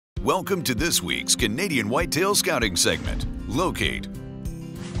Welcome to this week's Canadian Whitetail Scouting segment. Locate,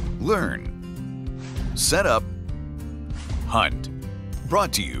 learn, set up, hunt.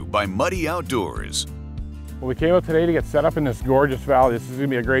 Brought to you by Muddy Outdoors. Well, we came out today to get set up in this gorgeous valley. This is going to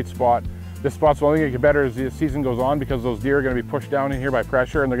be a great spot. This spot's only going to get better as the season goes on because those deer are going to be pushed down in here by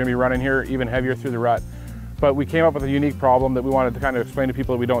pressure and they're going to be running here even heavier through the rut. But we came up with a unique problem that we wanted to kind of explain to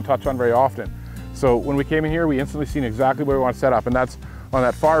people that we don't touch on very often. So when we came in here, we instantly seen exactly where we want to set up, and that's on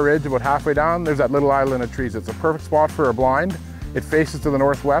that far ridge about halfway down. There's that little island of trees. It's a perfect spot for a blind. It faces to the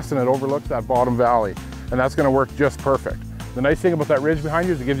northwest and it overlooks that bottom valley, and that's going to work just perfect. The nice thing about that ridge behind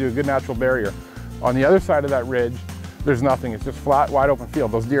you is it gives you a good natural barrier. On the other side of that ridge, there's nothing. It's just flat, wide open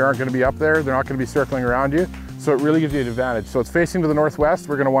field. Those deer aren't going to be up there. They're not going to be circling around you, so it really gives you an advantage. So it's facing to the northwest.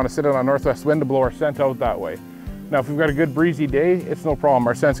 We're going to want to sit in on northwest wind to blow our scent out that way. Now, if we've got a good breezy day, it's no problem.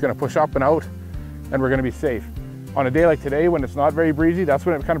 Our scent's going to push up and out, and we're going to be safe. On a day like today, when it's not very breezy, that's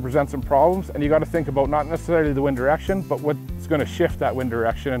when it kind of presents some problems, and you got to think about not necessarily the wind direction, but what's going to shift that wind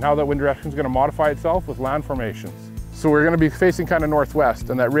direction and how that wind direction is going to modify itself with land formations. So we're going to be facing kind of northwest,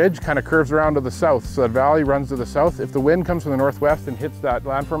 and that ridge kind of curves around to the south, so that valley runs to the south. If the wind comes from the northwest and hits that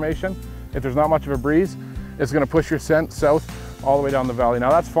land formation, if there's not much of a breeze, it's going to push your scent south all the way down the valley. Now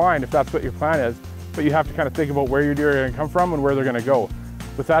that's fine if that's what your plan is, but you have to kind of think about where your deer are going to come from and where they're going to go.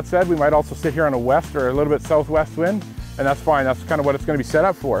 With that said, we might also sit here on a west or a little bit southwest wind, and that's fine. That's kind of what it's going to be set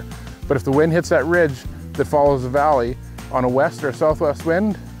up for. But if the wind hits that ridge that follows the valley on a west or a southwest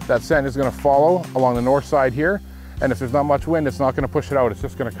wind, that scent is going to follow along the north side here. And if there's not much wind, it's not going to push it out. It's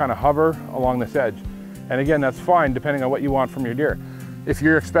just going to kind of hover along this edge. And again, that's fine depending on what you want from your deer. If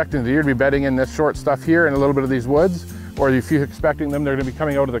you're expecting the deer to be bedding in this short stuff here and a little bit of these woods, or if you're expecting them, they're going to be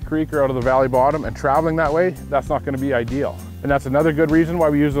coming out of the creek or out of the valley bottom and traveling that way, that's not going to be ideal. And that's another good reason why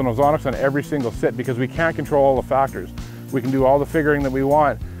we use the Ozonics on every single sit, because we can't control all the factors. We can do all the figuring that we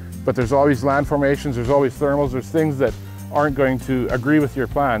want, but there's always land formations, there's always thermals, there's things that aren't going to agree with your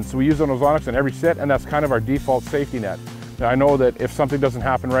plan. So we use the Ozonics on every sit, and that's kind of our default safety net. Now, I know that if something doesn't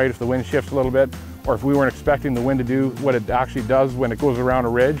happen right, if the wind shifts a little bit, or if we weren't expecting the wind to do what it actually does when it goes around a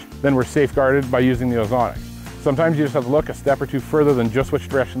ridge, then we're safeguarded by using the Ozonics. Sometimes you just have to look a step or two further than just which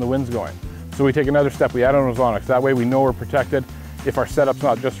direction the wind's going. So we take another step, we add on Ozonics. That way we know we're protected if our setup's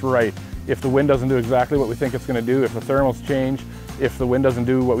not just right, if the wind doesn't do exactly what we think it's going to do, if the thermals change, if the wind doesn't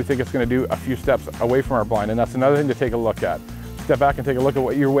do what we think it's going to do a few steps away from our blind. And that's another thing to take a look at. Step back and take a look at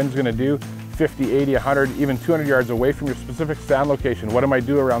what your wind's going to do 50, 80, 100, even 200 yards away from your specific stand location. What it might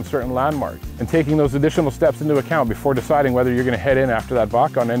do around certain landmarks? And taking those additional steps into account before deciding whether you're going to head in after that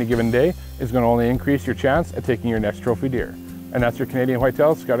buck on any given day is going to only increase your chance at taking your next trophy deer. And that's your Canadian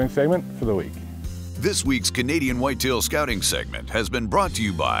Whitetail Scouting segment for the week. This week's Canadian Whitetail Scouting segment has been brought to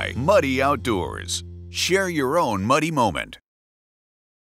you by Muddy Outdoors. Share your own muddy moment.